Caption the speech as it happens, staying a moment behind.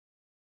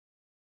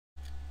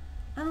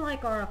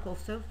Unlike Oracle,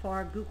 so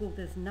far Google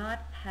does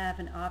not have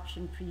an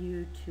option for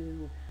you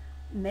to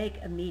make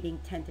a meeting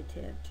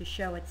tentative, to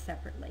show it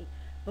separately.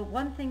 But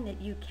one thing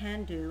that you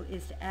can do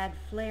is to add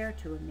flair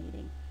to a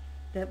meeting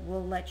that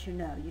will let you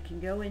know. You can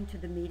go into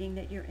the meeting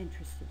that you're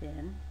interested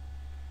in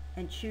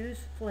and choose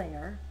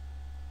flair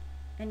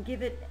and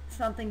give it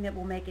something that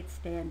will make it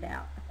stand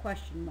out. A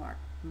question mark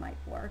might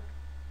work.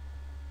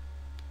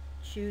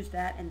 Choose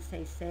that and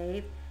say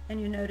save,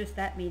 and you notice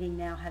that meeting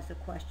now has a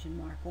question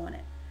mark on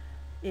it.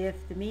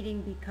 If the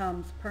meeting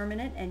becomes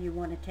permanent and you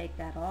want to take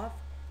that off,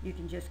 you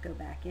can just go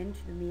back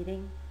into the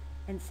meeting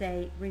and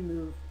say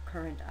remove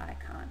current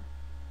icon.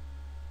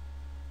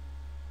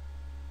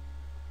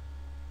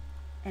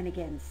 And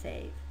again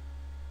save.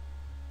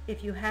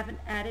 If you haven't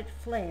added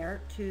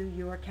flair to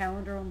your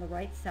calendar on the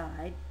right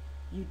side,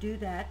 you do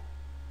that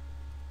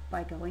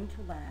by going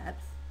to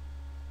Labs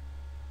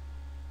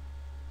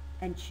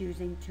and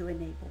choosing to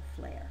enable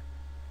flair.